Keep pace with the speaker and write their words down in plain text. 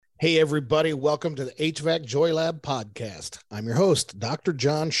Hey, everybody. Welcome to the HVAC Joy Lab podcast. I'm your host, Dr.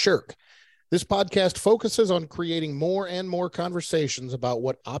 John Shirk. This podcast focuses on creating more and more conversations about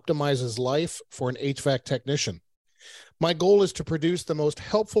what optimizes life for an HVAC technician. My goal is to produce the most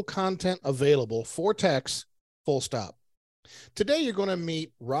helpful content available for techs, full stop. Today, you're going to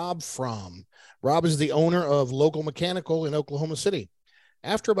meet Rob Fromm. Rob is the owner of Local Mechanical in Oklahoma City.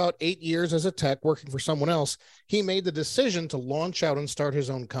 After about 8 years as a tech working for someone else, he made the decision to launch out and start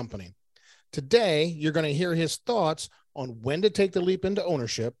his own company. Today, you're going to hear his thoughts on when to take the leap into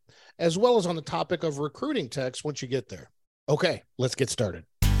ownership, as well as on the topic of recruiting techs once you get there. Okay, let's get started.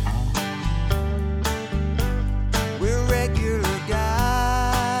 We're regular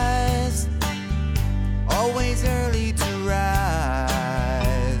guys, always early to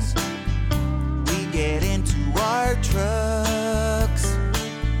rise. We get into our trucks,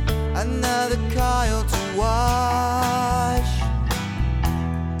 another Kyle to wash.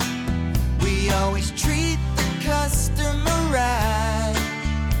 We always treat the customer right.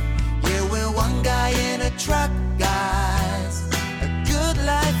 Yeah, we're one guy in a truck, guys. A good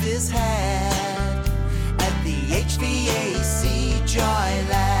life is had at the HVAC Joy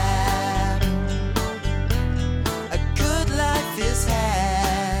Lab. A good life is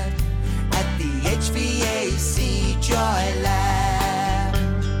had at the HVAC Joy Lab.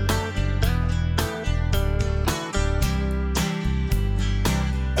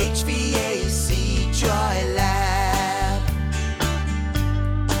 HVAC Joy Lab.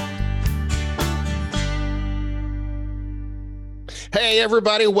 Hey,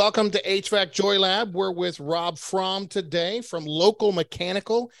 everybody. Welcome to HVAC Joy Lab. We're with Rob Fromm today from Local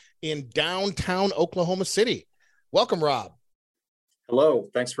Mechanical in downtown Oklahoma City. Welcome, Rob. Hello.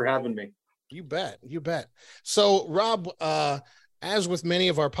 Thanks for having me. You bet. You bet. So, Rob, as with many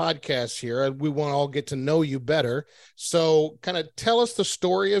of our podcasts here, we want to all get to know you better. So kind of tell us the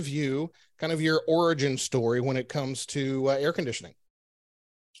story of you, kind of your origin story when it comes to air conditioning.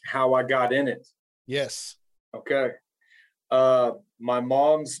 How I got in it. Yes. Okay. My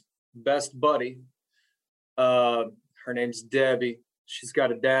mom's best buddy, her name's Debbie. She's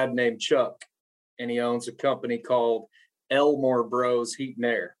got a dad named Chuck, and he owns a company called Elmore Bros Heat and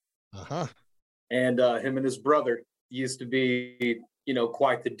Air. Uh-huh. And him and his brother used to be,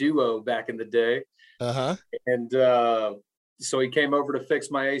 quite the duo back in the day. Uh-huh. And so he came over to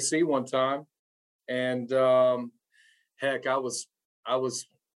fix my AC one time. And heck, I'm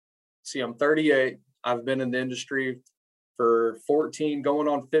 38. I've been in the industry for 14, going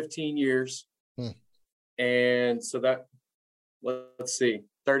on 15 years. And so that, let's see,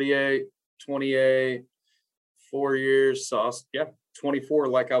 38, 28, 4 years. So 24,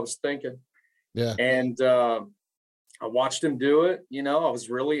 like I was thinking. Yeah. And I watched him do it. I was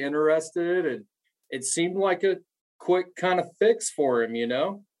really interested, and it seemed like a quick kind of fix for him,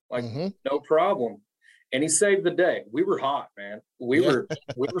 no problem. And he saved the day. We were hot, man. We were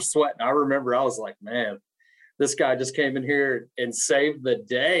sweating. I remember I was like, man, this guy just came in here and saved the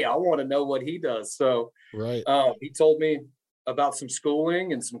day. I want to know what he does. So right. He told me about some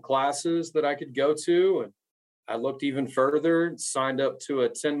schooling and some classes that I could go to. And I looked even further and signed up to a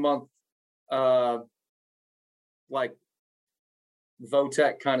 10-month like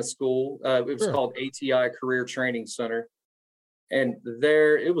VOTEC kind of school. It was called ATI Career Training Center. And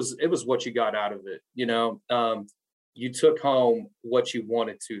there it was what you got out of it. You took home what you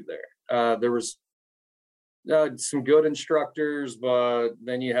wanted to there. There was some good instructors, but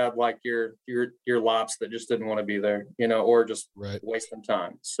then you had like your lops that just didn't want to be there, or just wasting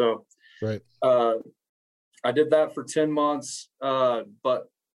time. So I did that for 10 months. But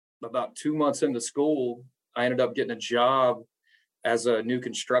about 2 months into school, I ended up getting a job as a new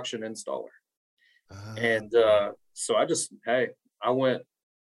construction installer. And so I went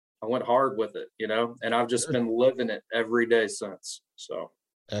hard with it, and I've just been living it every day since. So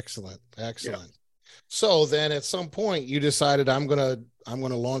excellent. Yeah. So then at some point you decided I'm going to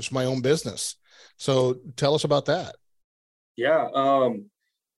launch my own business. So tell us about that. Yeah.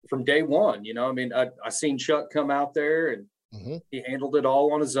 From day one, I seen Chuck come out there, and he handled it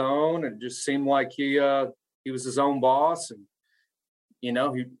all on his own, and just seemed like he was his own boss, and he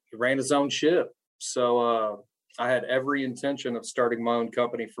ran his own ship. So I had every intention of starting my own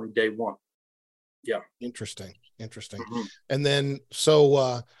company from day one. Yeah. Interesting. And then,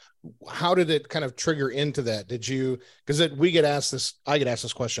 so how did it kind of trigger into that? Did you, because I get asked this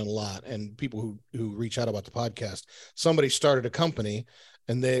question a lot, and people who reach out about the podcast, somebody started a company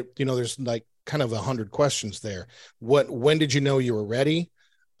and they, there's like kind of 100 questions there. When did you know you were ready?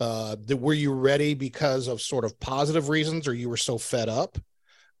 Were you ready because of sort of positive reasons, or you were so fed up?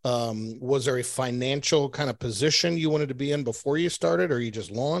 Was there a financial kind of position you wanted to be in before you started, or you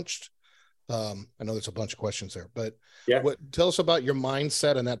just launched? I know there's a bunch of questions there, but Yeah. tell us about your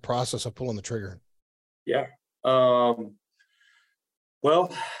mindset and that process of pulling the trigger. Yeah.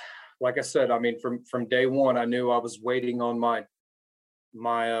 Well, like I said, I mean, from day one, I knew I was waiting on my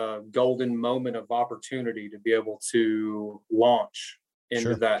golden moment of opportunity to be able to launch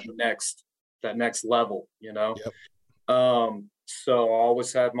into Sure. that next level, you know. Yep. So I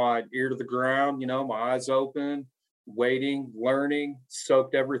always had my ear to the ground, you know, my eyes open, waiting, learning,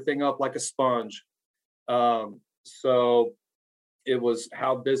 soaked everything up like a sponge. So it was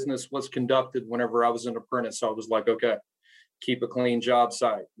how business was conducted whenever I was an apprentice. I was like, okay, keep a clean job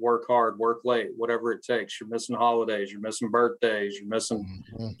site, work hard, work late, whatever it takes. You're missing holidays, you're missing birthdays, you're missing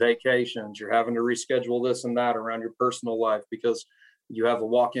vacations, you're having to reschedule this and that around your personal life because you have a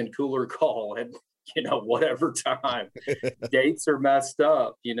walk-in cooler call at, you know, whatever time. Dates are messed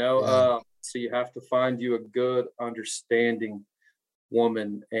up, you know. Yeah. So you have to find you a good, understanding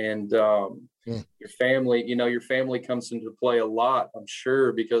woman, and your family. You know, your family comes into play a lot, I'm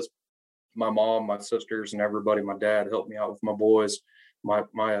sure, because my mom, my sisters, and everybody, my dad helped me out with my boys, my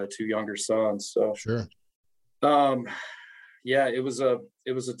two younger sons. So Sure. yeah, it was a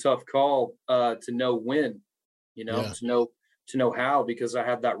tough call to know when, you know, Yeah. to know how, because I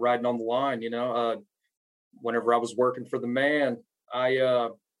had that riding on the line, you know. Whenever I was working for the man, I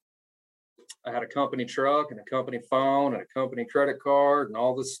had a company truck and a company phone and a company credit card, and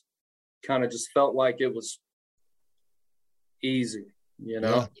all this kind of just felt like it was easy, you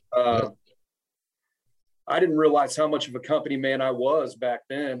know. Yeah. I didn't realize how much of a company man I was back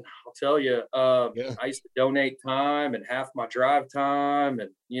then. I'll tell you, Yeah. I used to donate time and half my drive time, and,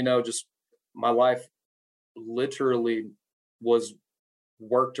 you know, just my life literally was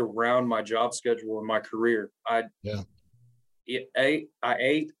worked around my job schedule and my career. Yeah. I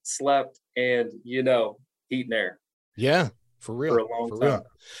ate, slept, and, you know, heat and air Yeah. For real. for a long For time.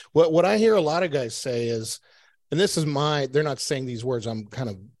 real. What I hear a lot of guys say is, and this is they're not saying these words, I'm kind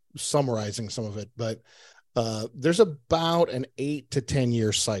of summarizing some of it, but there's about an 8 to 10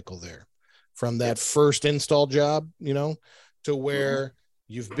 year cycle there from that first install job, you know, to where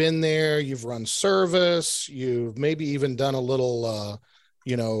you've been there, you've run service, you've maybe even done a little,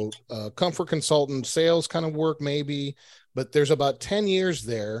 comfort consultant sales kind of work, maybe, but there's about 10 years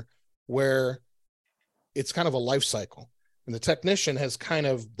there where it's kind of a life cycle. And the technician has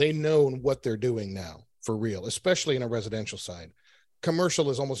they know what they're doing now for real, especially in a residential side. Commercial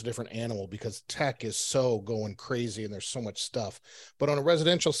is almost a different animal because tech is so going crazy and there's so much stuff. But on a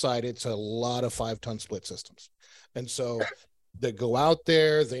residential side, it's a lot of 5-ton split systems. And so they go out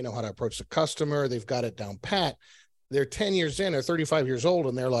there, they know how to approach the customer, they've got it down pat. They're 10 years in, they're 35 years old,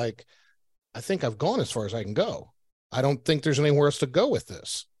 and they're like, I think I've gone as far as I can go. I don't think there's anywhere else to go with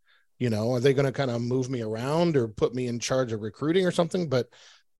this. You know, are they going to kind of move me around or put me in charge of recruiting or something? But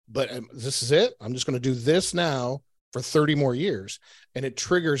this is it. I'm just going to do this now for 30 more years. And it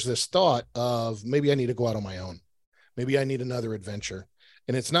triggers this thought of maybe I need to go out on my own. Maybe I need another adventure.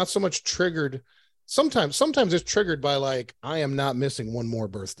 And it's not so much triggered. Sometimes it's triggered by like, I am not missing one more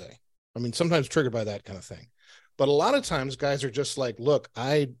birthday. I mean, sometimes triggered by that kind of thing. But a lot of times guys are just like, look,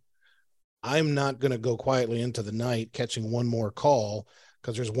 I'm not going to go quietly into the night catching one more call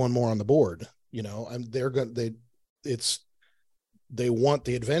because there's one more on the board, you know, and they want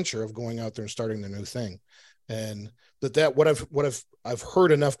the adventure of going out there and starting their new thing. And what I've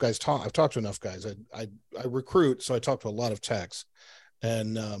heard enough guys talk, I've talked to enough guys. I recruit, so I talk to a lot of techs.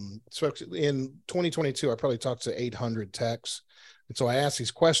 And so in 2022, I probably talked to 800 techs. And so I ask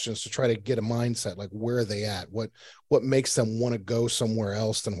these questions to try to get a mindset, like where are they at? What makes them want to go somewhere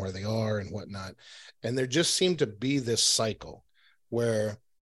else than where they are and whatnot. And there just seemed to be this cycle where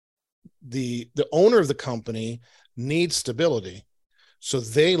the owner of the company needs stability. So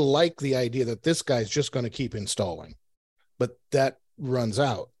they like the idea that this guy's just going to keep installing, but that runs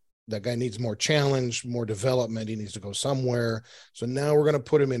out. That guy needs more challenge, more development. He needs to go somewhere. So now we're going to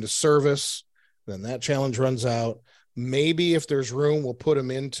put him into service. Then that challenge runs out. Maybe if there's room, we'll put him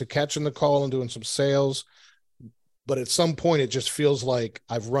into catching the call and doing some sales. But at some point, it just feels like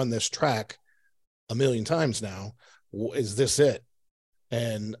I've run this track a million times now. Is this it?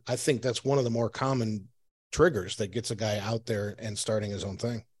 And I think that's one of the more common triggers that gets a guy out there and starting his own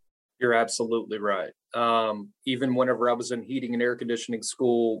thing. You're absolutely right. Even whenever I was in heating and air conditioning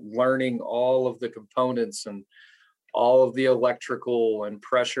school, learning all of the components and all of the electrical and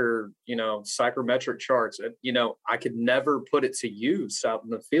pressure, you know, psychrometric charts, you know, I could never put it to use out in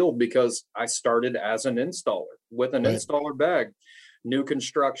the field because I started as an installer with an installer bag, new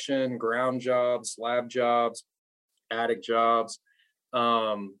construction, ground jobs, slab jobs, attic jobs.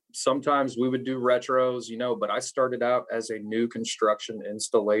 Sometimes we would do retros, but I started out as a new construction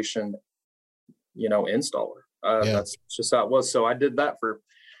installation, installer. That's just how it was. So I did that for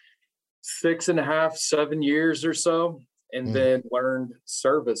 6.5, 7 years or so, and then learned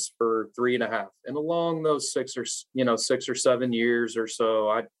service for 3.5. And along those 6 or 7 years or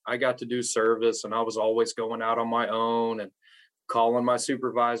so, I got to do service, and I was always going out on my own and calling my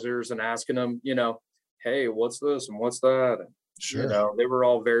supervisors and asking them, hey, what's this and what's that? And, sure. they were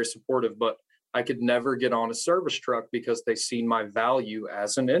all very supportive, but I could never get on a service truck because they seen my value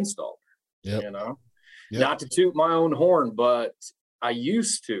as an installer. Yep. Not to toot my own horn, but I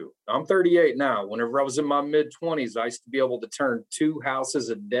used to. I'm 38 now. Whenever I was in my mid 20s, I used to be able to turn 2 houses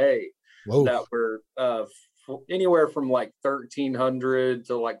a day. Whoa. That were anywhere from like 1,300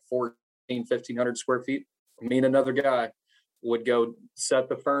 to like 1,500 square feet. Me and another guy would go set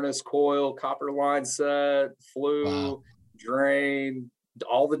the furnace coil, copper line set, flue, drain,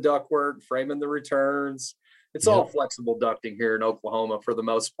 all the ductwork, framing the returns. It's all flexible ducting here in Oklahoma for the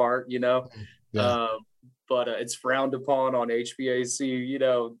most part, but it's frowned upon on HVAC,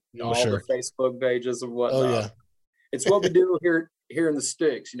 all the Facebook pages and whatnot. It's what we do here in the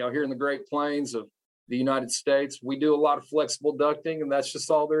sticks, here in the Great Plains of the United States. We do a lot of flexible ducting, and that's just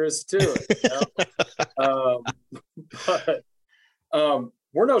all there is to it.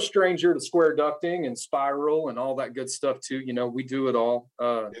 We're no stranger to square ducting and spiral and all that good stuff too. We do it all.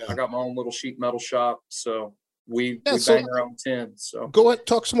 I got my own little sheet metal shop, so we bang our own tin. So go ahead,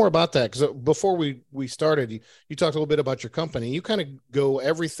 talk some more about that, because before we started, you talked a little bit about your company. You kind of go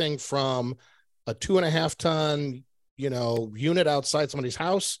everything from a 2.5 ton, unit outside somebody's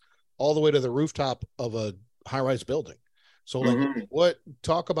house all the way to the rooftop of a high-rise building. So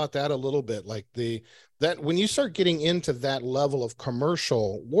talk about that a little bit, like that when you start getting into that level of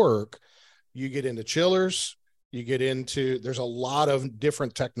commercial work, you get into chillers, there's a lot of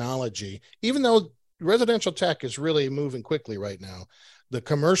different technology. Even though residential tech is really moving quickly right now, the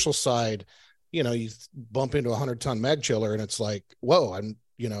commercial side, you bump into a 100-ton meg chiller and it's like, whoa, I haven't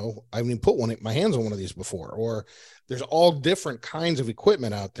even put my hands on one of these before. Or there's all different kinds of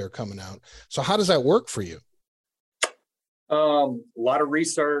equipment out there coming out. So how does that work for you? A lot of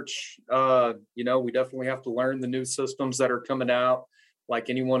research. We definitely have to learn the new systems that are coming out like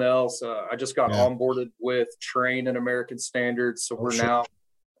anyone else. I just got onboarded with Train and American Standard. So we're now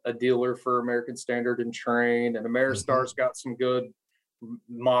a dealer for American Standard and Train, and Ameristar's got some good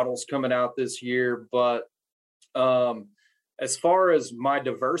models coming out this year. But as far as my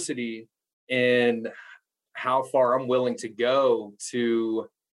diversity and how far I'm willing to go to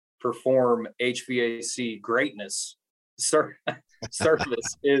perform HVAC greatness, service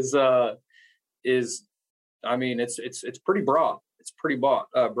is it's pretty broad. It's pretty broad.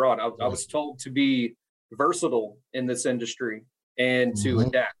 I was told to be versatile in this industry and to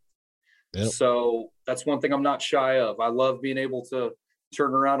adapt. So that's one thing I'm not shy of. I love being able to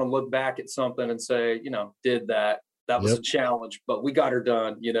turn around and look back at something and say, did that was a challenge, but we got her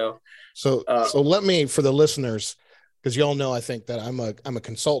done. So let me, for the listeners, because y'all know, I think that I'm a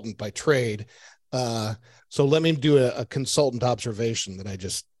consultant by trade. So let me do a consultant observation that I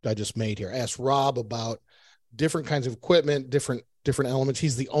just made here. Ask Rob about different kinds of equipment, different elements.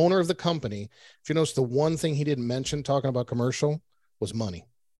 He's the owner of the company. If you notice, the one thing he didn't mention talking about commercial was money.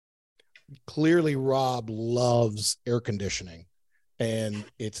 Clearly, Rob loves air conditioning, and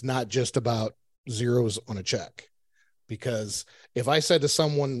it's not just about zeros on a check. Because if I said to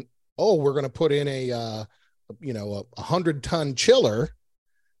someone, "Oh, we're going to put in a 100-ton chiller,"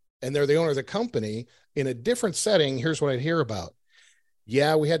 and they're the owner of the company, in a different setting, here's what I'd hear about.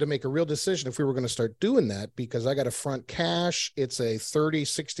 Yeah, we had to make a real decision if we were going to start doing that, because I got to front cash. It's a 30,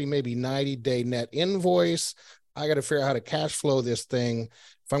 60, maybe 90-day net invoice. I got to figure out how to cash flow this thing.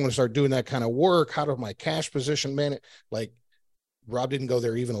 If I'm going to start doing that kind of work, how do my cash position manage? Like, Rob didn't go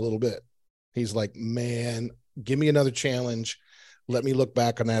there even a little bit. He's like, man, give me another challenge. Let me look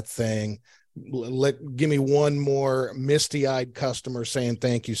back on that thing. Give me one more misty-eyed customer saying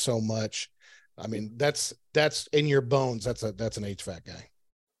thank you so much. I mean, that's in your bones. That's an HVAC guy.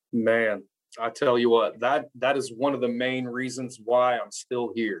 Man, I tell you what, that is one of the main reasons why I'm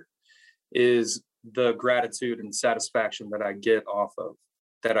still here, is the gratitude and satisfaction that I get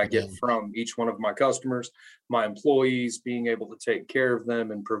from each one of my customers, my employees, being able to take care of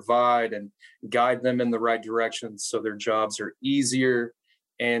them and provide and guide them in the right direction so their jobs are easier.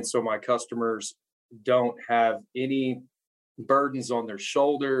 And so my customers don't have any burdens on their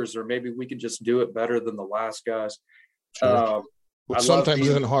shoulders, or maybe we could just do it better than the last guys. Sure. Which sometimes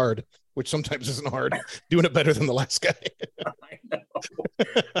isn't hard. Doing it better than the last guy. I know.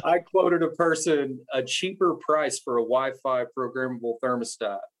 I quoted a person a cheaper price for a Wi-Fi programmable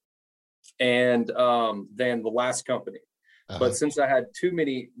thermostat and than the last company. But since I had too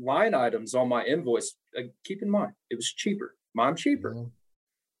many line items on my invoice, keep in mind, it was cheaper. Mine cheaper.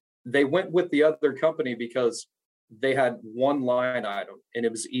 They went with the other company because they had one line item and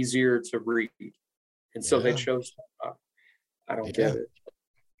it was easier to read. And so they chose, I don't get it.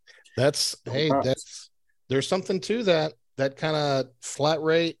 That's there's something to that kind of flat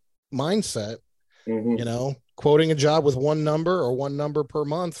rate mindset, you know, quoting a job with one number per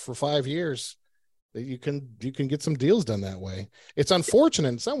month for 5 years. You can get some deals done that way. It's unfortunate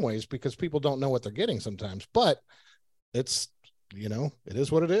in some ways because people don't know what they're getting sometimes, but it's, you know, it is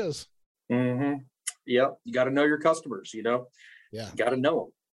what it is. Yep. You got to know your customers, you know? Yeah. You got to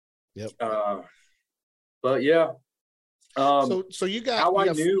know them. Yep. But yeah. So you got how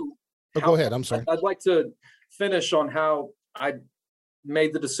I knew. Go ahead. I'm sorry. I'd like to finish on how I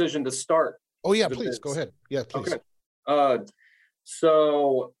made the decision to start. Oh yeah, please go ahead. Yeah, please. Okay.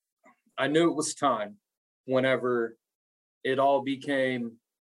 So I knew it was time whenever it all became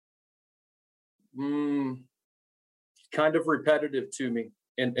kind of repetitive to me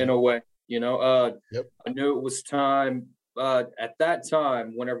in a way, you know. I knew it was time at that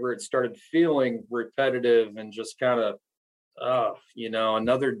time whenever it started feeling repetitive and just kind of you know,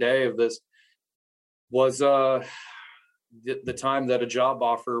 another day of this was the time that a job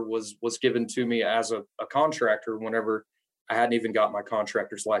offer was given to me as a contractor whenever I hadn't even got my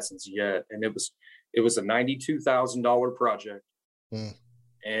contractor's license yet. And it was a $92,000 project.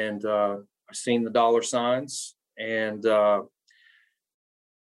 And I seen the dollar signs, and I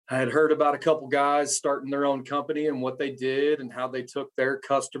had heard about a couple guys starting their own company and what they did and how they took their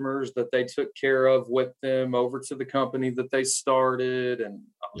customers that they took care of with them over to the company that they started. And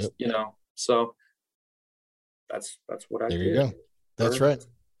I was, you know, so that's what I did. There you go. That's right.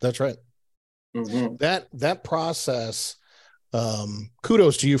 That's right. That process,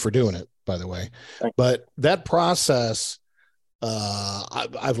 kudos to you for doing it, by the way. But that process,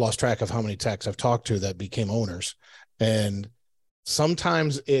 I've lost track of how many techs I've talked to that became owners, and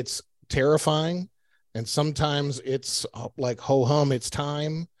sometimes it's terrifying and sometimes it's like ho hum, it's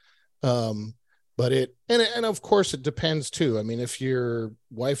time. But and of course it depends too. I mean, if your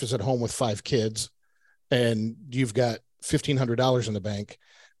wife is at home with 5 kids and you've got $1,500 in the bank,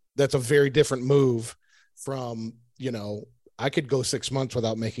 that's a very different move from, you know, I could go 6 months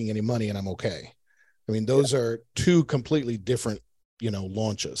without making any money and I'm okay. I mean, those are two completely different, you know,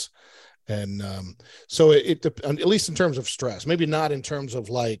 launches. And so it at least in terms of stress, maybe not in terms of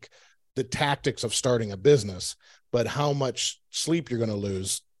like the tactics of starting a business, but how much sleep you're going to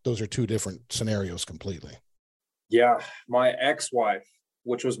lose. Those are two different scenarios completely. Yeah. My ex-wife,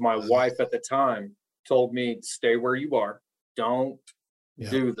 which was my wife at the time, told me, stay where you are. Don't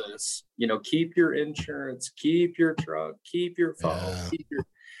do this. You know, keep your insurance, keep your truck, keep your phone,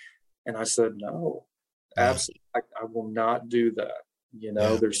 and I said, no, absolutely. I will not do that. You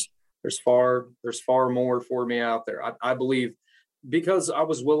know, there's far more for me out there. I believe, because I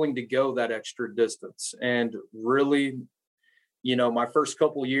was willing to go that extra distance. And really, you know, my first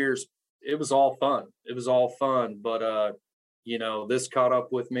couple of years, it was all fun. But you know, this caught up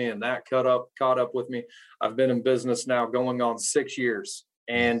with me and that caught up with me. I've been in business now going on 6 years.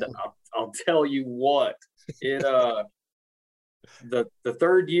 And I'll tell you what, it the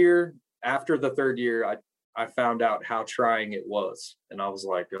third year, after the third year, I found out how trying it was. And I was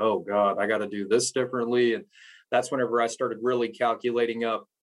like, oh God, I got to do this differently. And that's whenever I started really calculating up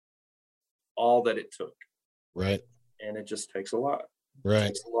all that it took. Right. And it just takes a lot. Right. It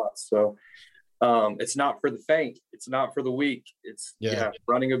takes a lot. So it's not for the faint. It's not for the weak. It's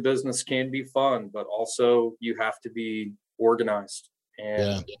running a business can be fun, but also you have to be organized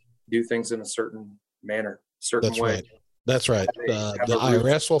and do things in a certain manner, certain way. Right. That's right. The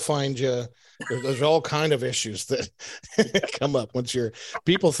IRS will find you. There's all kind of issues that come up once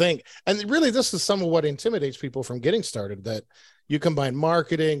people think, and really this is some of what intimidates people from getting started, that you combine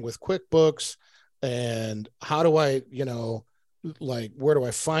marketing with QuickBooks, and how do I, you know, like, where do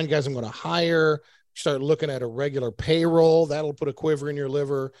I find guys I'm going to hire? Start looking at a regular payroll. That'll put a quiver in your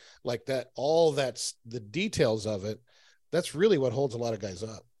liver, like that. All that's the details of it. That's really what holds a lot of guys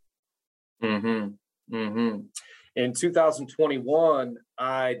up. In 2021,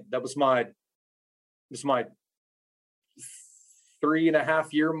 that was my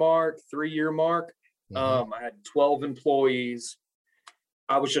 3.5 year mark, 3-year mark. I had 12 employees.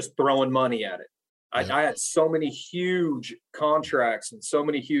 I was just throwing money at it. I had so many huge contracts and so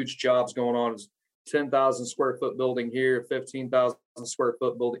many huge jobs going on. It was 10,000 square foot building here, 15,000 square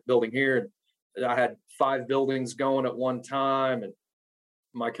foot building here. And I had 5 buildings going at one time. And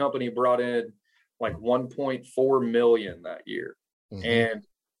my company brought in like 1.4 million that year. Mhm. And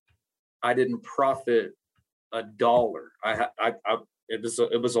I didn't profit $1.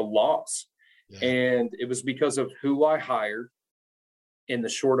 It was a loss. Yeah. And it was because of who I hired in the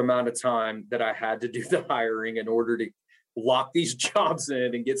short amount of time that I had to do the hiring in order to lock these jobs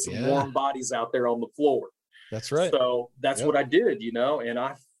in and get some Yeah. warm bodies out there on the floor. That's right. So that's Yep. what I did, and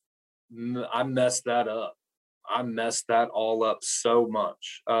I messed that up. I messed that all up so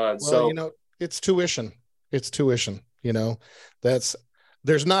much. Well, it's tuition.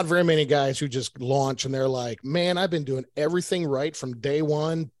 There's not very many guys who just launch and they're like, man, I've been doing everything right from day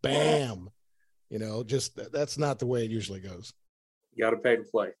one. Bam. That's not the way it usually goes. You got to pay to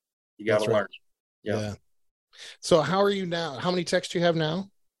play. You got to learn. Yeah. So how are you now? How many techs do you have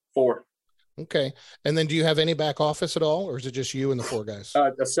now? 4. Okay. And then do you have any back office at all, or is it just you and the 4 guys?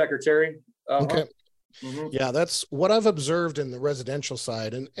 A secretary. Okay. Mm-hmm. Yeah, that's what I've observed in the residential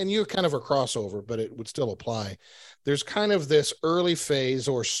side, and you're kind of a crossover, but it would still apply. There's kind of this early phase,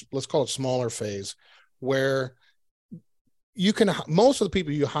 or let's call it smaller phase, where most of the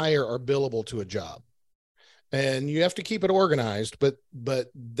people you hire are billable to a job, and you have to keep it organized, but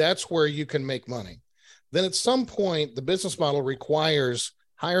that's where you can make money. Then at some point, the business model requires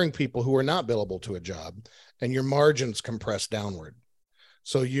hiring people who are not billable to a job, and your margins compress downward.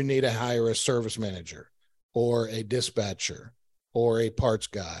 So you need to hire a service manager or a dispatcher or a parts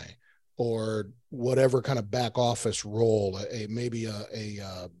guy or whatever kind of back office role, maybe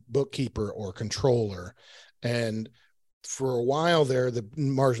a bookkeeper or controller. And for a while there, the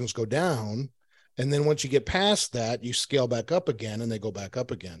margins go down. And then once you get past that, you scale back up again and they go back up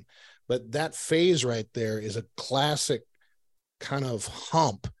again. But that phase right there is a classic kind of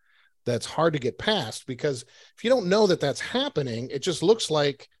hump that's hard to get past, because if you don't know that that's happening, it just looks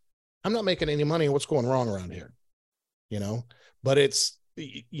like I'm not making any money. What's going wrong around here? But it's,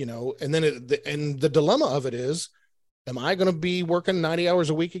 and then and the dilemma of it is, am I going to be working 90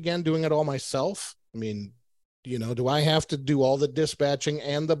 hours a week again, doing it all myself? I mean, do I have to do all the dispatching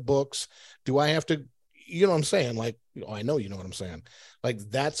and the books? Do I have to, what I'm saying? Like, I know, you know what I'm saying? Like,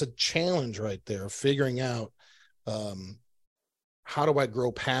 that's a challenge right there, figuring out, how do I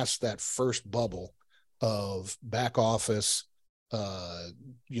grow past that first bubble of back office,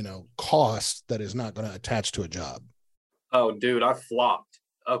 cost that is not going to attach to a job? Oh, dude, I flopped.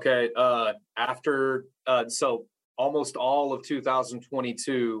 Okay. So almost all of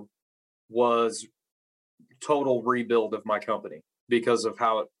 2022 was total rebuild of my company because of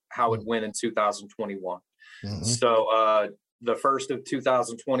how it went in 2021. Mm-hmm. So the first of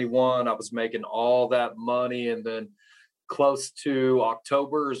 2021, I was making all that money, and then close to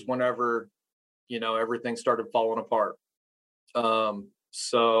October is whenever, everything started falling apart.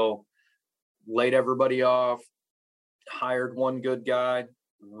 So laid everybody off, hired one good guy,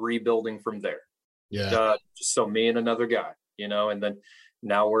 rebuilding from there. Yeah. Just so me and another guy, and then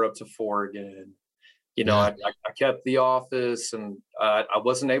now we're up to 4 again. I kept the office, and I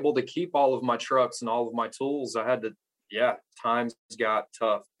wasn't able to keep all of my trucks and all of my tools. I had to, times got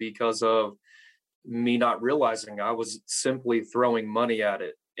tough because of me not realizing I was simply throwing money at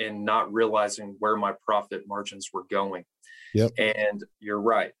it and not realizing where my profit margins were going. Yep. And you're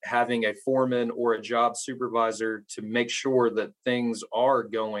right. Having a foreman or a job supervisor to make sure that things are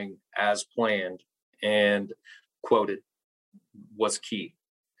going as planned and quoted was key.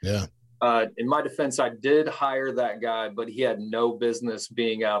 Yeah. In my defense, I did hire that guy, but he had no business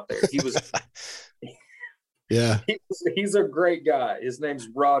being out there. He was, yeah, he's a great guy. His name's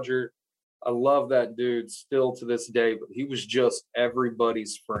Roger. I love that dude still to this day, but he was just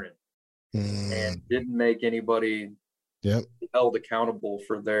everybody's friend and didn't make anybody held accountable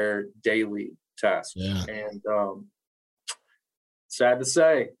for their daily tasks. Yeah. And sad to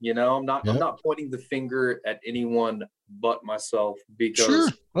say, I'm not pointing the finger at anyone but myself,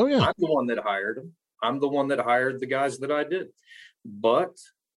 because I'm the one that hired him. I'm the one that hired the guys that I did. But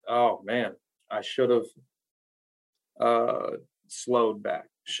oh man, I should have slowed back.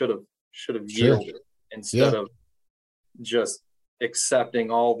 Should have yielded instead of just accepting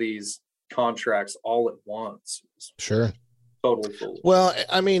all these contracts all at once. Sure. Totally foolish. Well,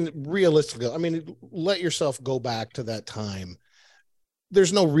 I mean, realistically, let yourself go back to that time.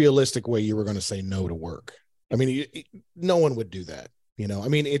 There's no realistic way you were going to say no to work. I mean, no one would do that.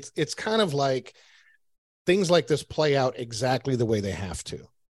 It's kind of like things like this play out exactly the way they have to.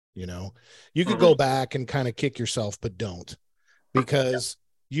 You could go back and kind of kick yourself, but don't, because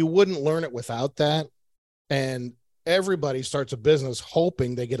you wouldn't learn it without that. And everybody starts a business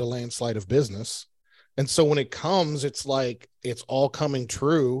hoping they get a landslide of business. And so when it comes, it's like, it's all coming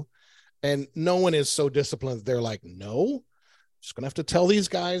true. And no one is so disciplined. They're like, no, just going to have to tell these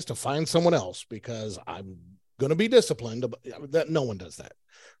guys to find someone else because I'm going to be disciplined. That no one does that.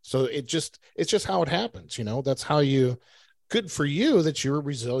 So it's just how it happens. That's how good for you that you were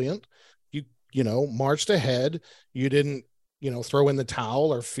resilient. You marched ahead. You didn't, throw in the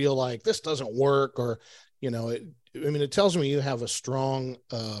towel or feel like this doesn't work or, it tells me you have a strong,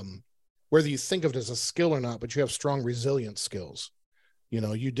 whether you think of it as a skill or not, but you have strong resilience skills.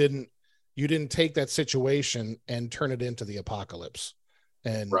 You didn't take that situation and turn it into the apocalypse.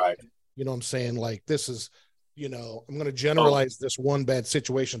 And right. You know what I'm saying? Like this is, I'm going to generalize this one bad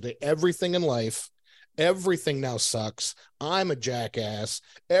situation to everything in life. Everything now sucks. I'm a jackass.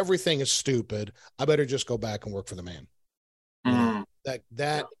 Everything is stupid. I better just go back and work for the man.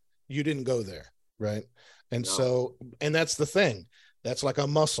 That you didn't go there. Right. And so, and that's the thing. That's like a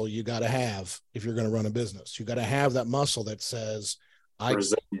muscle you got to have if you're going to run a business. You got to have that muscle that says,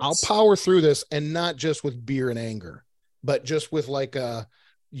 I'll power through this, and not just with beer and anger, but just with like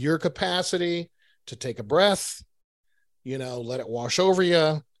your capacity to take a breath, let it wash over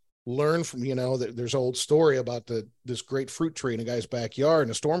you, learn from, there's an old story about this great fruit tree in a guy's backyard,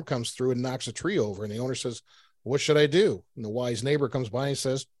 and a storm comes through and knocks a tree over. And the owner says, what should I do? And the wise neighbor comes by and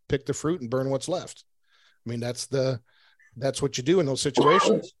says, pick the fruit and burn what's left. I mean, that's what you do in those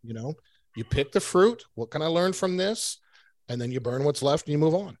situations. You pick the fruit. What can I learn from this? And then you burn what's left and you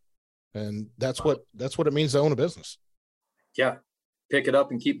move on. And that's what it means to own a business. Yeah. Pick it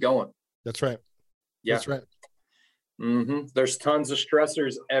up and keep going. That's right. Yeah. That's right. Mm-hmm. There's tons of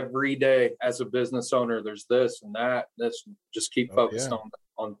stressors every day as a business owner. There's this and that. This, just keep focused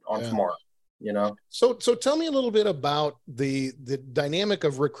on tomorrow. So tell me a little bit about the dynamic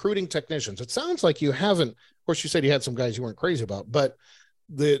of recruiting technicians. It sounds like you haven't, of course you said you had some guys you weren't crazy about, but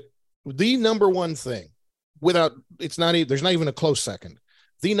the number one thing there's not even a close second.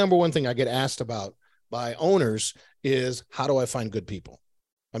 The number one thing I get asked about by owners is, how do I find good people?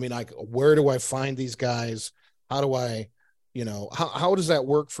 I mean, where do I find these guys? How do I, how does that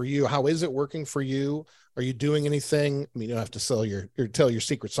work for you? How is it working for you? Are you doing anything? I mean, you don't have to tell your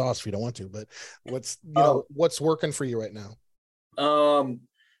secret sauce if you don't want to, but what's working for you right now?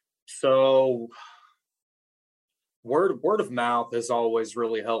 So word of mouth has always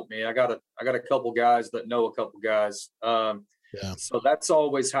really helped me. I got a couple guys that know a couple guys. So that's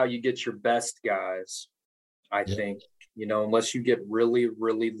always how you get your best guys, I think, unless you get really,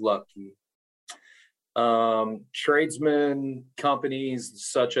 really lucky. Tradesmen companies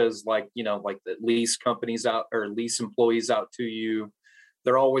such as like the lease companies out or lease employees out to you,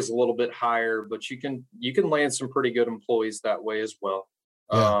 they're always a little bit higher, but you can land some pretty good employees that way as well.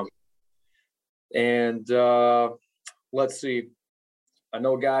 Let's see, I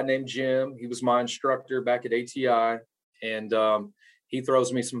know a guy named Jim. He was my instructor back at ATI, and he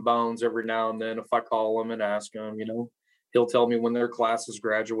throws me some bones every now and then if I call him and ask him. He'll tell me when their class is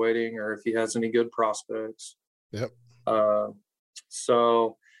graduating or if he has any good prospects. Yep.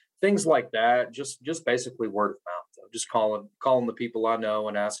 So things like that, just basically word of mouth. Though. Just calling the people I know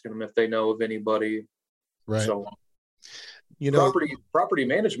and asking them if they know of anybody. Right. So, property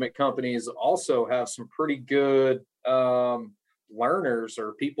management companies also have some pretty good learners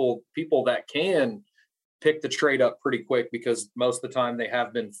or people that can pick the trade up pretty quick, because most of the time they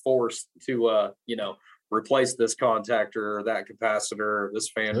have been forced to, replace this contactor or that capacitor or this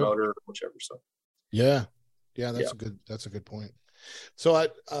fan motor, or whichever. So, that's a good point. So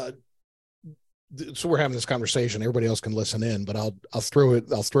so we're having this conversation. Everybody else can listen in, but I'll throw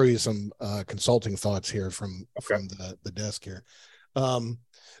you some consulting thoughts here from the desk here.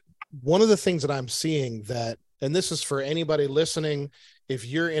 One of the things that I'm seeing and this is for anybody listening, if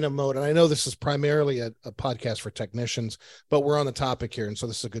you're in a mode, and I know this is primarily a podcast for technicians, but we're on the topic here, and so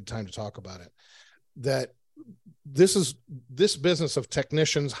this is a good time to talk about it. That this business of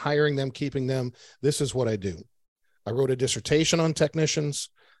technicians, hiring them, keeping them, this is what I do. I wrote a dissertation on technicians.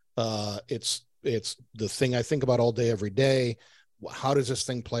 It's the thing I think about all day, every day. How does this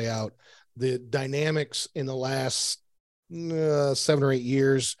thing play out? The dynamics in the last 7 or 8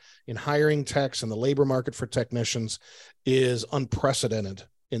 years in hiring techs and the labor market for technicians is unprecedented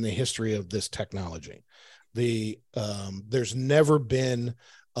in the history of this technology. There's never been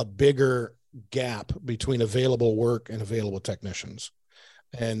a bigger gap between available work and available technicians.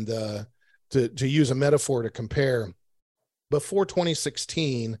 And to use a metaphor to compare, before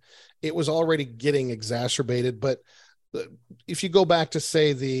 2016, it was already getting exacerbated. But if you go back to,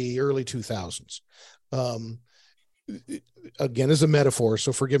 say, the early 2000s, again, as a metaphor,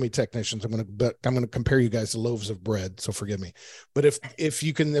 so forgive me, technicians, I'm going to compare you guys to loaves of bread, so forgive me. But if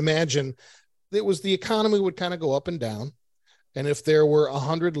you can imagine, the economy would kind of go up and down. And if there were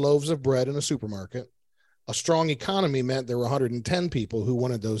 100 loaves of bread in a supermarket, A strong economy meant there were 110 people who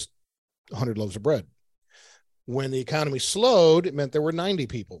wanted those 100 loaves of bread. When the economy slowed, it meant there were 90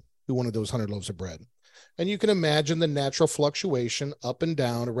 people who wanted those 100 loaves of bread. And you can imagine the natural fluctuation up and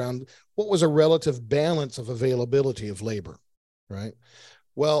down around what was a relative balance of availability of labor, right?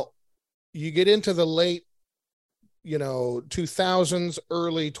 Well, you get into the late, 2000s,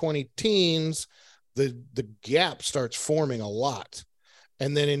 early 2010s, the gap starts forming a lot.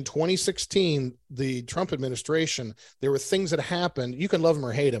 And then in 2016, the Trump administration, there were things that happened. You can love them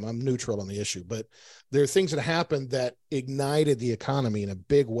or hate them. I'm neutral on the issue, but there are things that happened that ignited the economy in a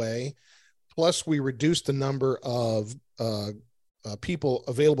big way. Plus, we reduced the number of people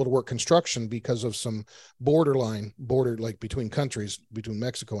available to work construction because of some border like between countries, between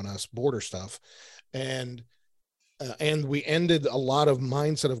Mexico and us, border stuff. And we ended a lot of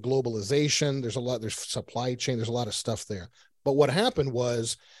mindset of globalization. There's supply chain, there's a lot of stuff there. But what happened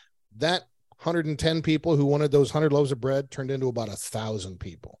was that 110 people who wanted those 100 loaves of bread turned into about 1,000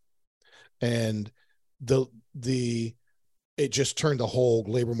 people. And it just turned the whole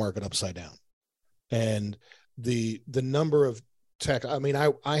labor market upside down. And the number of tech, I mean,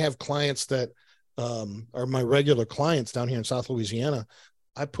 I have clients that are my regular clients down here in South Louisiana.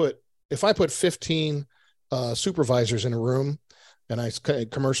 If I put 15 supervisors in a room, and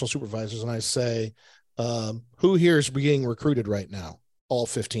commercial supervisors, and I say, who here is being recruited right now? All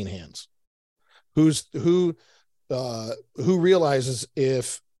 15 hands. Who realizes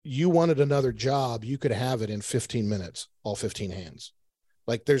if you wanted another job, you could have it in 15 minutes, all 15 hands.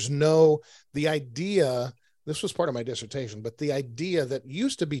 Like the idea, this was part of my dissertation, but the idea that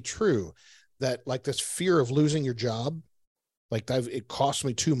used to be true, that like this fear of losing your job, like it cost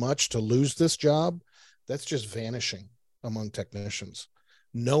me too much to lose this job, that's just vanishing among technicians.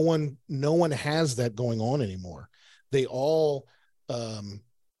 No one has that going on anymore. They all,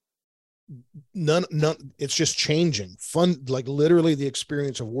 none, it's just changing. Fun, like literally the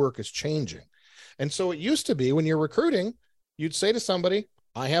experience of work is changing. And so it used to be when you're recruiting, you'd say to somebody,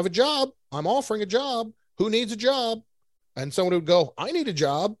 I have a job. I'm offering a job. Who needs a job? And someone would go, I need a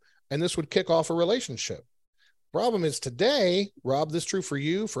job. And this would kick off a relationship. Problem is today, Rob, this is true for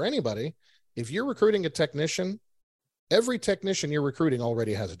you, for anybody. If you're recruiting a technician, every technician you're recruiting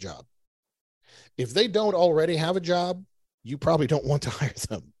already has a job. If they don't already have a job, you probably don't want to hire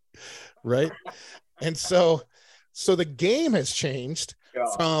them, right? And so the game has changed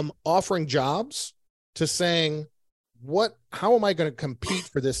from offering jobs to saying, how am I going to compete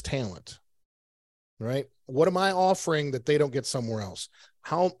for this talent, right? What am I offering that they don't get somewhere else?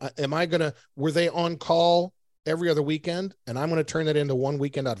 How am I going to, were they on call every other weekend and I'm going to turn that into one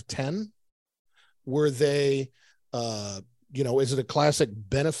weekend out of 10? Were they, is it a classic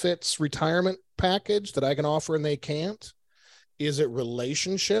benefits retirement package that I can offer and they can't? Is it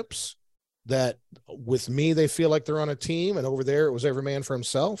relationships that with me, they feel like they're on a team and over there, it was every man for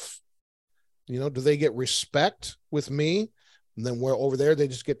himself? Do they get respect with me? And then where over there, they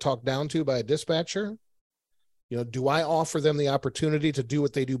just get talked down to by a dispatcher? Do I offer them the opportunity to do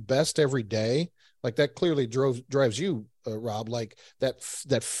what they do best every day? Like that clearly drives you, Rob, like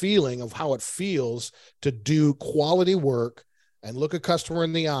that feeling of how it feels to do quality work and look a customer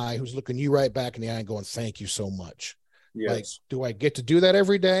in the eye who's looking you right back in the eye and going, thank you so much. Yes. Like, do I get to do that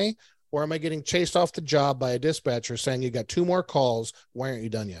every day? Or am I getting chased off the job by a dispatcher saying, you got 2 more calls. Why aren't you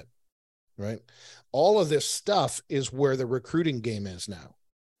done yet? Right. All of this stuff is where the recruiting game is now.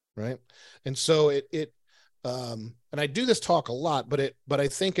 Right. And so and I do this talk a lot, but I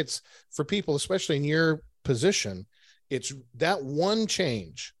think it's for people, especially in your position, it's that one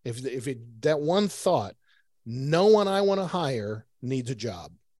change. That one thought, no one I want to hire needs a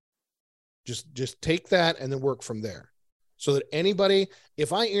job. Just take that and then work from there. So that anybody,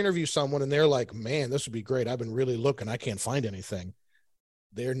 if I interview someone and they're like, man, this would be great, I've been really looking, I can't find anything.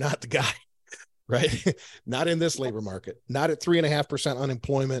 They're not the guy, right? Not in this labor market, not at 3.5%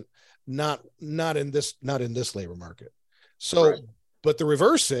 unemployment, not in this labor market. So, right. But the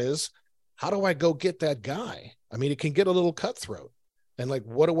reverse is, how do I go get that guy? I mean, it can get a little cutthroat. And like,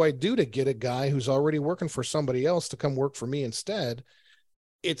 what do I do to get a guy who's already working for somebody else to come work for me instead?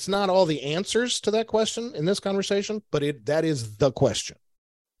 It's not all the answers to that question in this conversation, but that is the question.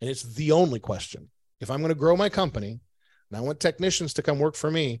 And it's the only question. If I'm going to grow my company and I want technicians to come work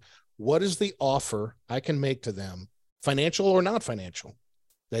for me, what is the offer I can make to them, financial or not financial?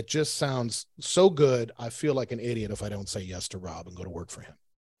 That just sounds so good. I feel like an idiot if I don't say yes to Rob and go to work for him.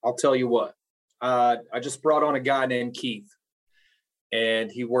 I'll tell you what, I just brought on a guy named Keith, and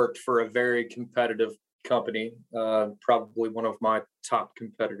he worked for a very competitive company, probably one of my top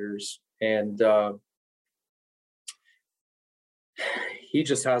competitors. And he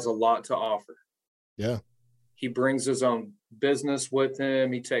just has a lot to offer. Yeah. He brings his own business with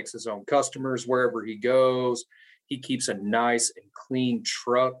him. He takes his own customers wherever he goes. He keeps a nice and clean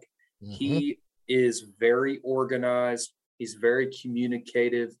truck. Mm-hmm. He is very organized. He's very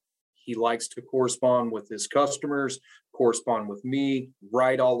communicative. He likes to correspond with his customers, correspond with me,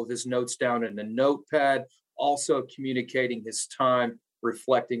 write all of his notes down in a notepad, also communicating his time,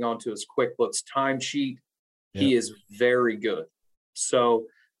 reflecting onto his QuickBooks timesheet. Yep. He is very good. So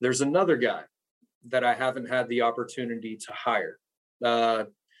there's another guy that I haven't had the opportunity to hire.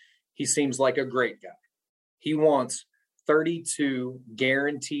 He seems like a great guy. He wants 32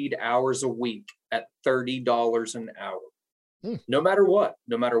 guaranteed hours a week at $30 an hour. No matter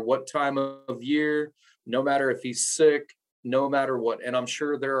what time of year, no matter if he's sick, no matter what. And I'm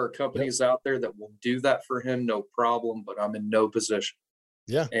sure there are companies out there that will do that for him, no problem, but I'm in no position.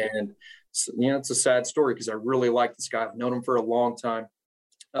 Yeah. And it's a sad story because I really like this guy. I've known him for a long time.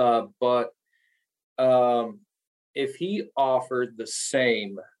 But if he offered the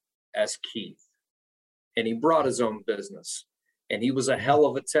same as Keith and he brought his own business and he was a hell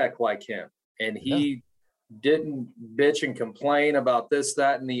of a tech like him and he didn't bitch and complain about this,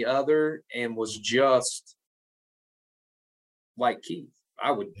 that, and the other, and was just like Keith,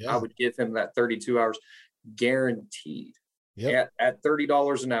 I would give him that 32 hours guaranteed at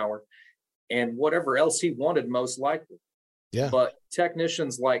 $30 an hour and whatever else he wanted, most likely. Yeah. But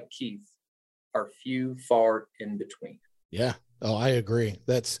technicians like Keith are few, far in between. Yeah. Oh, I agree.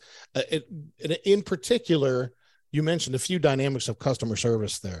 That's it. In particular, you mentioned a few dynamics of customer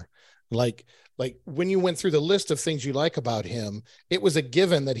service there. Like when you went through the list of things you like about him, it was a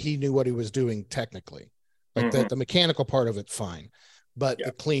given that he knew what he was doing technically. Like the mechanical part of it, fine. But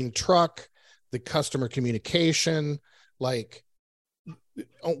the clean truck, the customer communication, like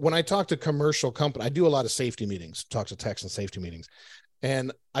when I talk to commercial company, I do a lot of safety meetings, talk to techs and safety meetings.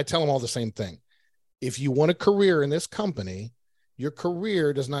 And I tell them all the same thing. If you want a career in this company, your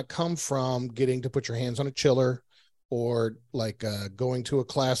career does not come from getting to put your hands on a chiller or like going to a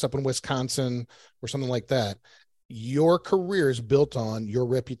class up in Wisconsin or something like that. Your career is built on your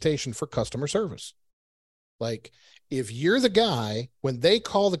reputation for customer service. Like if you're the guy, when they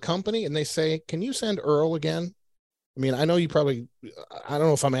call the company and they say, can you send Earl again? I mean, I know you probably, I don't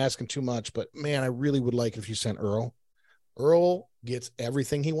know if I'm asking too much, but man, I really would like it if you sent Earl. Earl gets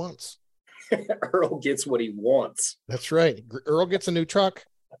everything he wants. Earl gets what he wants. That's right. Earl gets a new truck.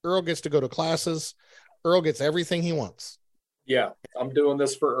 Earl gets to go to classes. Earl gets everything he wants. Yeah, I'm doing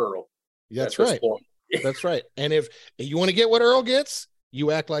this for Earl. That's right. That's right. And if you want to get what Earl gets,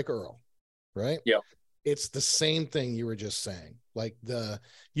 you act like Earl, right? Yeah. It's the same thing you were just saying. Like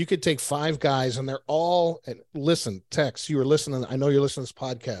you could take 5 guys and they're all, and listen, Tex, you were listening. I know you're listening to this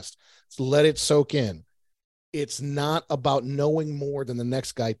podcast. So let it soak in. It's not about knowing more than the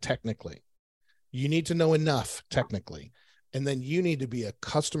next guy technically. You need to know enough technically. And then you need to be a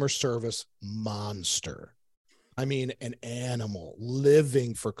customer service monster. I mean, an animal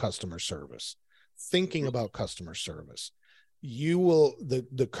living for customer service, thinking about customer service. You will,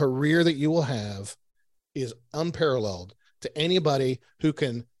 the career that you will have is unparalleled to anybody who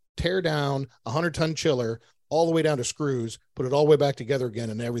can tear down a 100-ton chiller all the way down to screws, put it all the way back together again,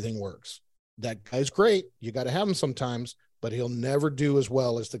 and everything works. That guy's great. You got to have him sometimes, but he'll never do as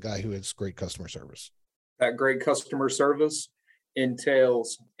well as the guy who has great customer service. That great customer service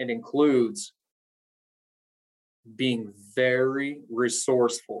entails and includes being very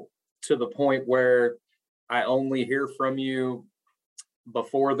resourceful to the point where I only hear from you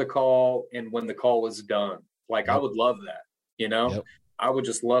before the call and when the call is done. Like, I would love that, I would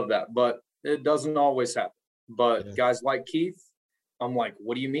just love that, but it doesn't always happen. But guys like Keith, I'm like,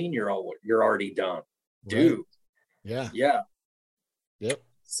 what do you mean you're already done? Dude. Right. Yeah. Yep.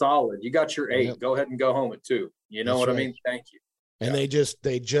 Solid. You got your 8. Go ahead and go home at 2. You know what I mean? Thank you. And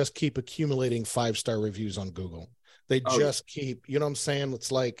they just keep accumulating 5-star reviews on Google. They keep, you know what I'm saying?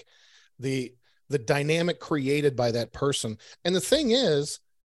 It's like the dynamic created by that person. And the thing is,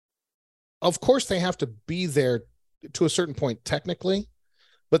 of course they have to be there to a certain point technically,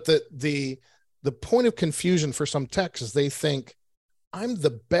 but the point of confusion for some techs is they think, I'm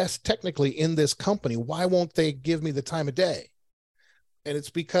the best technically in this company. Why won't they give me the time of day? And it's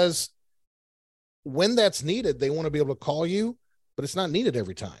because when that's needed, they want to be able to call you, but it's not needed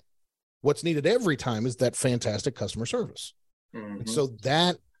every time. What's needed every time is that fantastic customer service. Mm-hmm. And so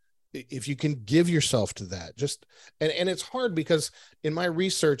that, if you can give yourself to that, and it's hard because in my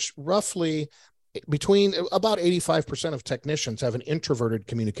research, roughly between about 85% of technicians have an introverted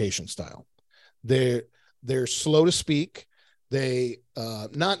communication style. They're slow to speak. They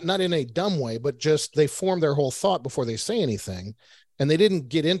not in a dumb way, but just they form their whole thought before they say anything. and they didn't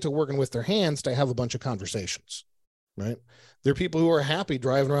get into working with their hands to have a bunch of conversations, right? They're people who are happy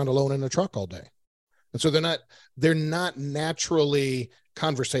driving around alone in a truck all day. And so they're not naturally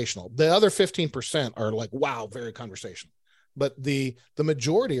conversational. The other 15% are like, wow, very conversational, but the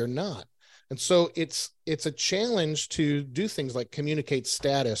majority are not. And so it's a challenge to do things like communicate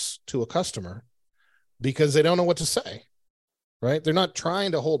status to a customer because they don't know what to say, right? They're not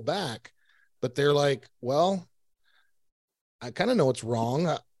trying to hold back, but they're like, well, I kind of know what's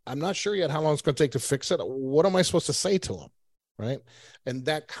wrong. I'm not sure yet how long it's going to take to fix it. What am I supposed to say to them? Right. And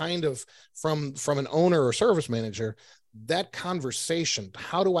that kind of from an owner or service manager, that conversation,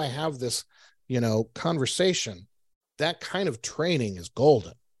 how do I have this, conversation? That kind of training is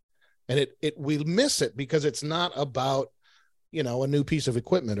golden. And we miss it because it's not about, a new piece of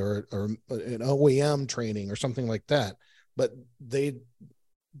equipment or an OEM training or something like that. But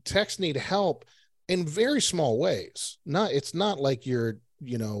techs need help in very small ways. It's not like you're,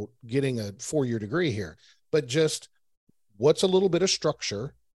 getting a 4-year degree here, but just what's a little bit of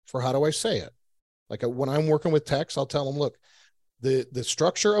structure for how do I say it? Like when I'm working with techs, I'll tell them, look, the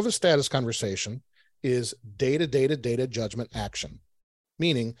structure of a status conversation is data, judgment, action.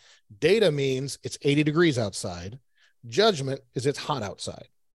 Meaning data means it's 80 degrees outside. Judgment is it's hot outside,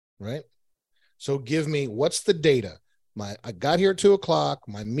 right? So give me, what's the data? I got here at 2:00.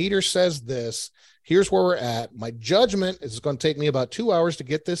 My meter says this. Here's where we're at. My judgment is going to take me about 2 hours to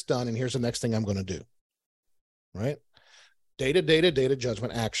get this done. And here's the next thing I'm going to do, right? Data,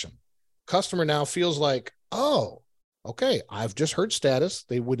 judgment, action. Customer now feels like, oh, okay, I've just heard status.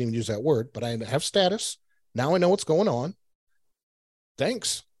 They wouldn't even use that word, but I have status. Now I know what's going on.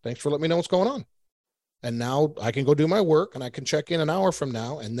 Thanks for letting me know what's going on. And now I can go do my work and I can check in an hour from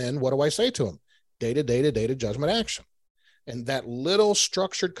now. And then what do I say to them? Data, judgment, action. And that little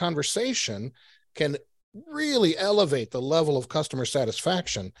structured conversation can really elevate the level of customer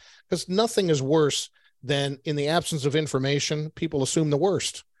satisfaction, because nothing is worse than, in the absence of information, people assume the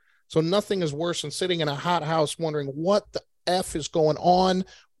worst. So nothing is worse than sitting in a hot house wondering what the F is going on.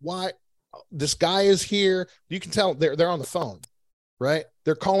 Why this guy is here. You can tell they're on the phone, right?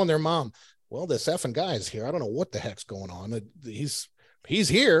 They're calling their mom. Well, this effing guy is here. I don't know what the heck's going on. He's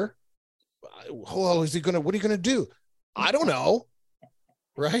here. Oh, is he what are you going to do? I don't know.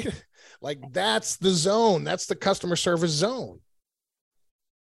 Right? Like that's the zone. That's the customer service zone.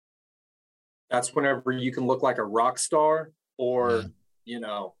 That's whenever you can look like a rock star or,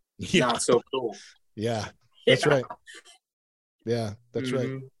 not so cool. Yeah, that's right. Yeah, that's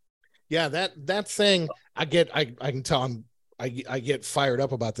right. Yeah, that thing, I can tell I get fired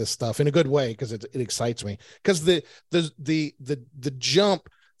up about this stuff in a good way because it excites me. Because the jump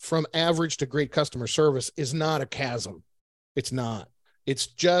from average to great customer service is not a chasm. It's not. It's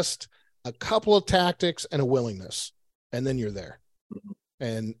just a couple of tactics and a willingness, and then you're there.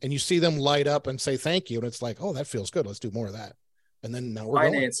 And you see them light up and say thank you, and it's like, oh, that feels good. Let's do more of that. And then now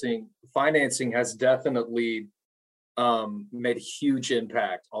we're financing has definitely made a huge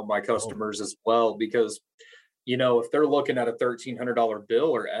impact on my customers as well, because if they're looking at a $1,300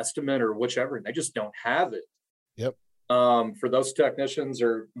 bill or estimate or whichever, and they just don't have it. Yep. For those technicians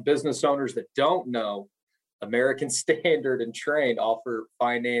or business owners that don't know, American Standard and Train offer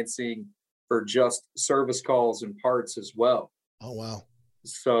financing for just service calls and parts as well. Oh, wow.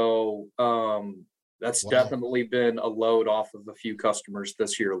 So that's definitely been a load off of a few customers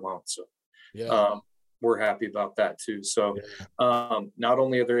this year alone. So we're happy about that too. So not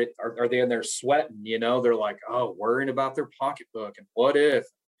only are they in there sweating, they're like, oh, worrying about their pocketbook and what if,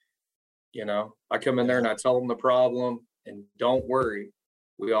 I come in there and I tell them the problem, and don't worry,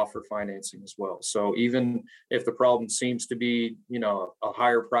 we offer financing as well. So even if the problem seems to be, a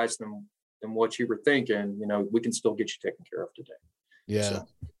higher price than what you were thinking, we can still get you taken care of today. Yeah, so,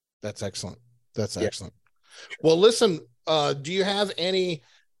 that's excellent. That's excellent. Well, listen, do you have any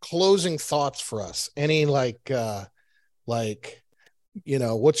closing thoughts for us? Any what's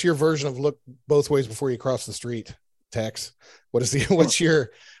your version of look both ways before you cross the street, Tex? Do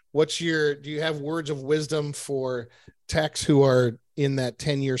you have words of wisdom for techs who are in that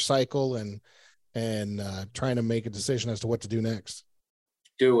 10-year cycle and trying to make a decision as to what to do next?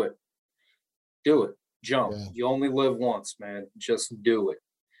 Do it. Jump. Yeah. You only live once, man. Just do it.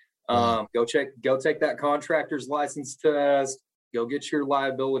 Go take that contractor's license test. Go get your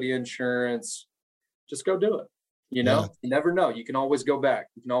liability insurance. Just go do it. You never know. You can always go back.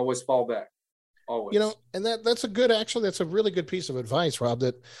 You can always fall back. Always. And that's a really good piece of advice, Rob,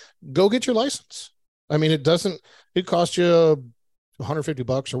 that go get your license. I mean, it costs you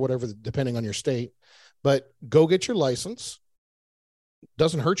 $150 or whatever, depending on your state, but go get your license.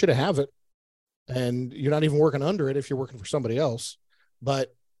 Doesn't hurt you to have it. And you're not even working under it if you're working for somebody else.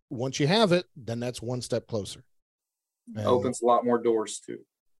 But once you have it, then that's one step closer. And opens a lot more doors too.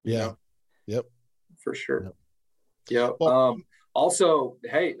 Yeah. Yep. For sure. Yep. Well, also,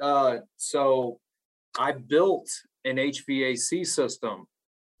 hey, so I built an HVAC system.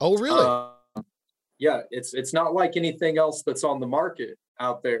 Oh, really? Yeah, it's not like anything else that's on the market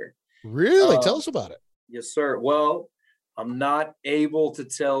out there. Really? Tell us about it. Yes, sir. Well, I'm not able to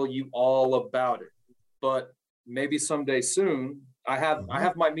tell you all about it, but maybe someday soon. I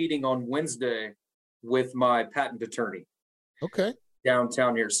have my meeting on Wednesday with my patent attorney. Okay.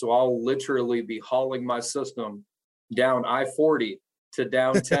 Downtown here. So I'll literally be hauling my system down I-40 to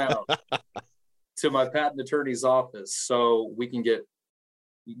downtown to my patent attorney's office so we can get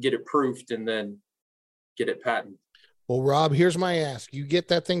it proofed and then get it patented. Well, Rob, here's my ask. You get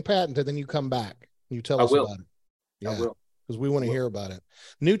that thing patented, then you come back. You tell us about it. Yeah, I will. Because we want to hear about it.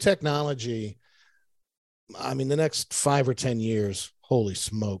 New technology. I mean, the next 5 or 10 years, holy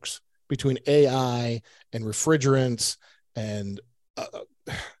smokes, between AI and refrigerants and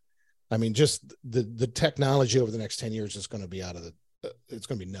I mean, just the technology over the next 10 years is going to be it's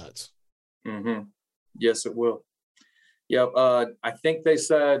going to be nuts. Mm-hmm. Yes, it will. Yep. I think they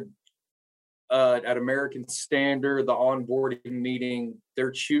said at American Standard, the onboarding meeting,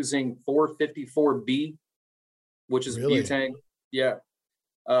 they're choosing 454B, which is butane. Yeah.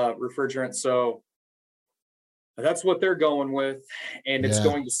 Refrigerant. So that's what they're going with. And it's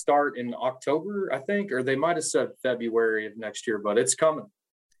going to start in October, I think, or they might have said February of next year, but it's coming.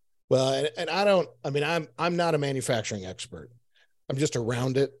 Well, and I'm not a manufacturing expert. I'm just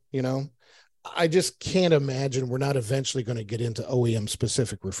around it, you know. I just can't imagine we're not eventually going to get into OEM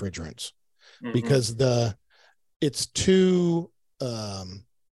specific refrigerants because it's too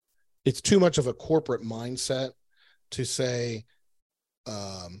much of a corporate mindset to say,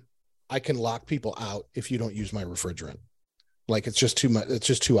 I can lock people out if you don't use my refrigerant. Like it's just too much. It's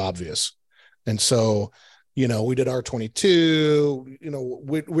just too obvious. And so, you know, we did R22, you know,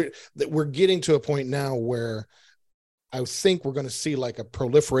 we're getting to a point now where I think we're going to see like a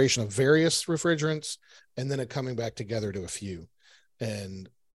proliferation of various refrigerants and then it coming back together to a few. And,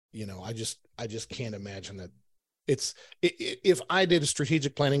 you know, I just can't imagine that if I did a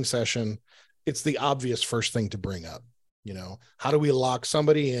strategic planning session, it's the obvious first thing to bring up. You know, how do we lock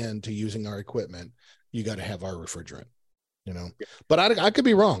somebody into using our equipment? You got to have our refrigerant, you know, but I could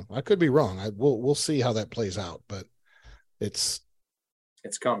be wrong. We'll see how that plays out, but it's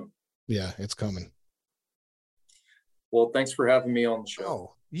coming. Yeah, it's coming. Well, thanks for having me on the show.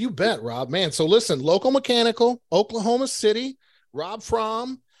 Oh, you bet, Rob, man. So listen, Local Mechanical, Oklahoma City, Rob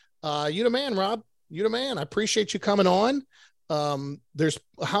Fromm, you the man, Rob, you the man. I appreciate you coming on. If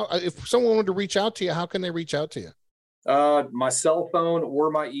someone wanted to reach out to you, how can they reach out to you? My cell phone or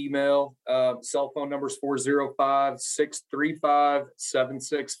my email. Cell phone number is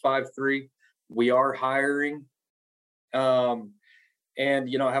 405-635-7653. We are hiring. And,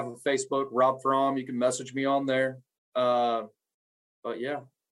 you know, I have a Facebook, Rob Fromm. You can message me on there. But yeah.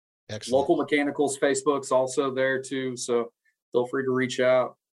 Excellent. Local Mechanicals Facebook's also there too. So feel free to reach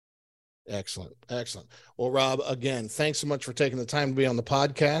out. Excellent. Well, Rob, again, thanks so much for taking the time to be on the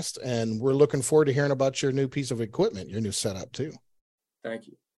podcast. And we're looking forward to hearing about your new piece of equipment, your new setup too. Thank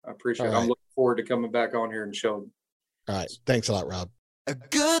you. I appreciate it. I'm looking forward to coming back on here and showing. All right. Thanks a lot, Rob. A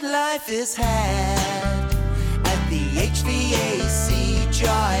good life is had at the HVAC Joy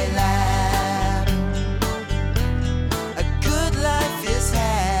Lab.